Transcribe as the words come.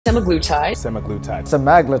Semaglutide. Semaglutide.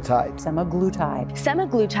 Semaglutide. Semaglutide.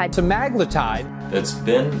 Semaglutide. Semaglutide. That's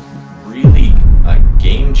been really a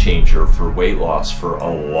game changer for weight loss for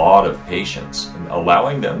a lot of patients, and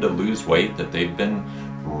allowing them to lose weight that they've been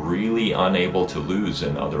really unable to lose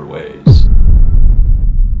in other ways.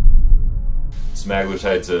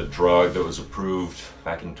 Semaglutide's a drug that was approved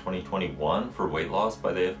back in 2021 for weight loss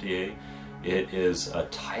by the FDA. It is a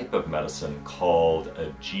type of medicine called a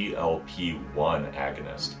GLP-1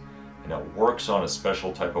 agonist, and it works on a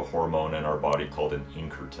special type of hormone in our body called an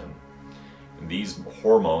incretin. And these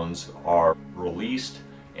hormones are released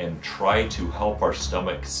and try to help our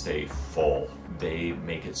stomach stay full. They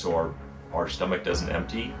make it so our stomach doesn't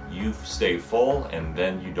empty, you stay full, and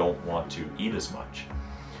then you don't want to eat as much.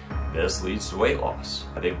 This leads to weight loss.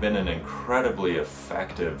 They've been an incredibly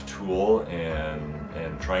effective tool in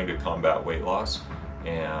trying to combat weight loss,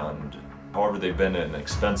 and however they've been an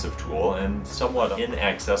expensive tool and somewhat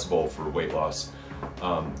inaccessible for weight loss,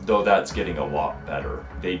 though that's getting a lot better.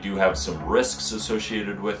 They do have some risks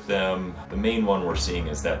associated with them. The main one we're seeing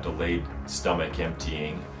is that delayed stomach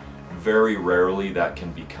emptying. Very rarely that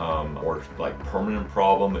can become or like permanent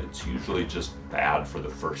problem. It's usually just bad for the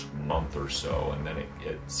first month or so, and then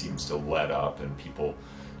it seems to let up and people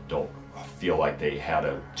don't feel like they had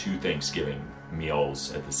two Thanksgiving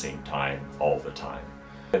meals at the same time all the time.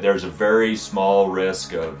 There's a very small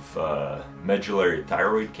risk of medullary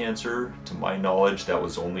thyroid cancer. To my knowledge, that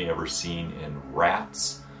was only ever seen in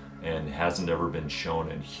rats and hasn't ever been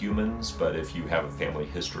shown in humans, but if you have a family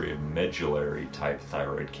history of medullary type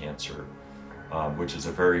thyroid cancer, which is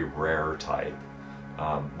a very rare type,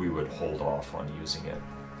 we would hold off on using it.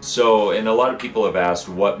 So, and a lot of people have asked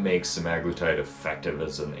what makes semaglutide effective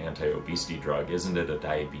as an anti-obesity drug. Isn't it a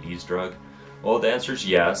diabetes drug? Well, the answer is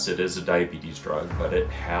yes, it is a diabetes drug, but it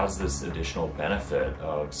has this additional benefit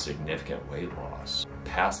of significant weight loss.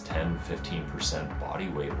 Past 10-15% body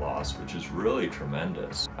weight loss, which is really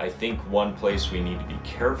tremendous. I think one place we need to be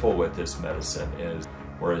careful with this medicine is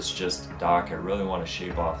where it's just, doc, I really want to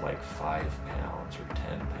shave off like 5 pounds or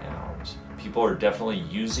 10 pounds. People are definitely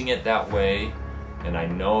using it that way, and I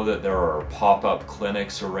know that there are pop-up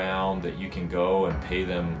clinics around that you can go and pay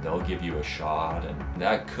them, they'll give you a shot, and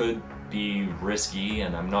that could be risky,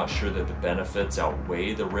 and I'm not sure that the benefits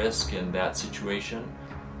outweigh the risk in that situation.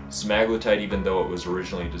 Semaglutide, even though it was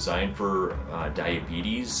originally designed for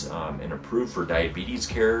diabetes and approved for diabetes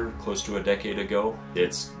care close to a decade ago,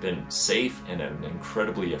 it's been safe and an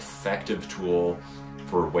incredibly effective tool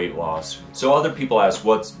for weight loss. So other people ask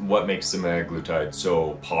what makes semaglutide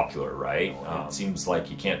so popular, right? It seems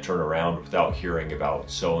like you can't turn around without hearing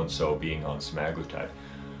about so-and-so being on semaglutide.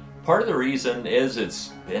 Part of the reason is it's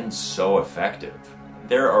been so effective.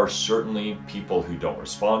 There are certainly people who don't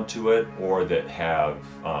respond to it or that have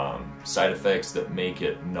side effects that make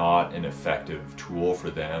it not an effective tool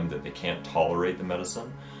for them, that they can't tolerate the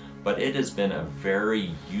medicine. But it has been a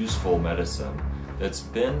very useful medicine that's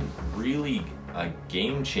been really a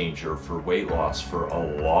game changer for weight loss for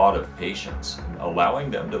a lot of patients,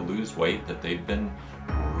 allowing them to lose weight that they've been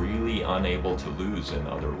really unable to lose in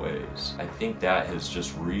other ways. I think that has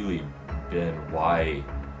just really been why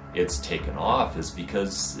it's taken off, is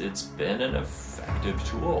because it's been an effective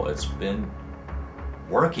tool. It's been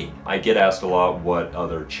working. I get asked a lot what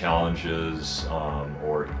other challenges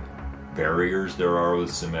or barriers there are with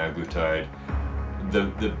semaglutide.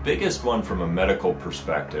 The biggest one from a medical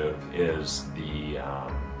perspective is the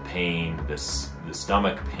pain, the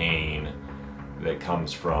stomach pain that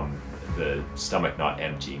comes from the stomach not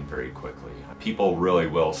emptying very quickly. People really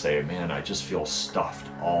will say, man, I just feel stuffed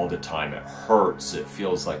all the time. It hurts. It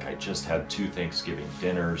feels like I just had 2 Thanksgiving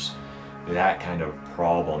dinners. That kind of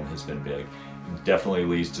problem has been big. It definitely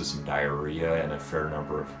leads to some diarrhea in a fair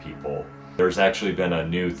number of people. There's actually been a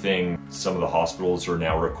new thing. Some of the hospitals are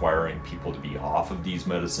now requiring people to be off of these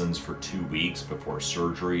medicines for 2 weeks before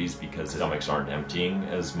surgeries because stomachs aren't emptying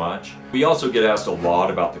as much. We also get asked a lot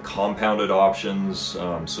about the compounded options.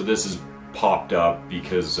 So this has popped up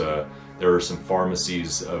because there are some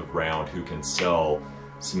pharmacies around who can sell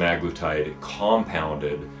semaglutide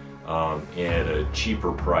compounded at a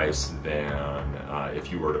cheaper price than if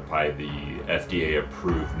you were to buy the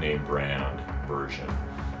FDA-approved name brand version.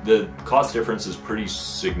 The cost difference is pretty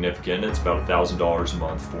significant. It's about $1,000 a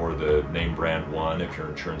month for the name brand one if your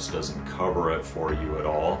insurance doesn't cover it for you at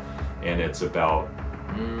all, and it's about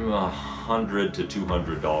 $100 to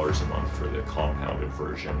 $200 a month for the compounded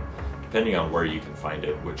version, depending on where you can find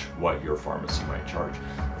it, what your pharmacy might charge.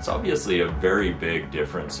 It's obviously a very big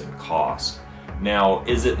difference in cost. Now,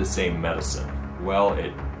 is it the same medicine? Well,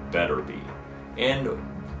 it better be. And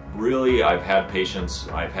really, I've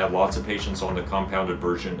had lots of patients on the compounded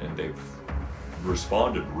version, and they've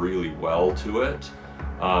responded really well to it.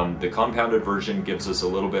 The compounded version gives us a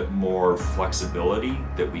little bit more flexibility,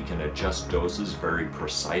 that we can adjust doses very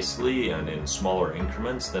precisely and in smaller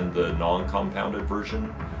increments than the non-compounded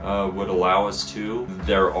version would allow us to.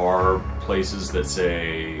 There are places that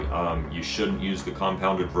say you shouldn't use the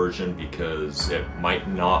compounded version because it might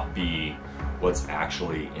not be what's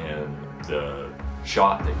actually in the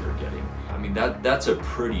shot that you're getting. I mean, that's a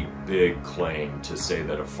pretty big claim to say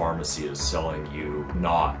that a pharmacy is selling you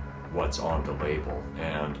not what's on the label.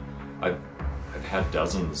 And I've had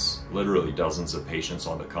dozens, literally dozens of patients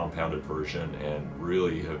on the compounded version, and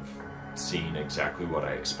really have seen exactly what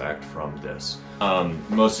I expect from this.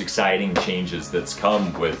 Most exciting changes that's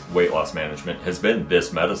come with weight loss management has been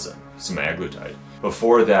this medicine, Semaglutide.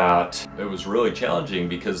 Before that, it was really challenging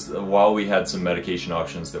because while we had some medication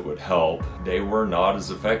options that would help, they were not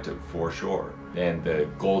as effective for sure. And the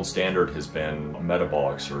gold standard has been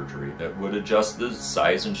metabolic surgery that would adjust the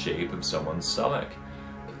size and shape of someone's stomach.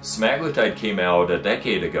 Semaglutide came out a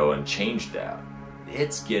decade ago and changed that.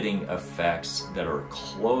 It's getting effects that are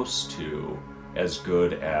close to as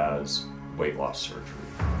good as weight loss surgery.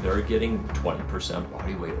 They're getting 20%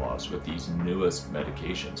 body weight loss with these newest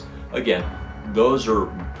medications. Again, those are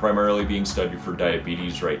primarily being studied for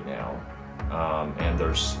diabetes right now, and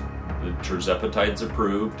there's the tirzepatide's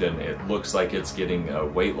approved, and it looks like it's getting a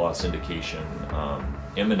weight loss indication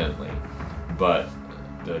imminently, but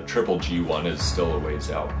the triple G one is still a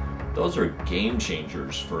ways out. Those are game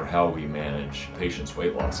changers for how we manage patients'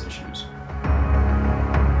 weight loss issues.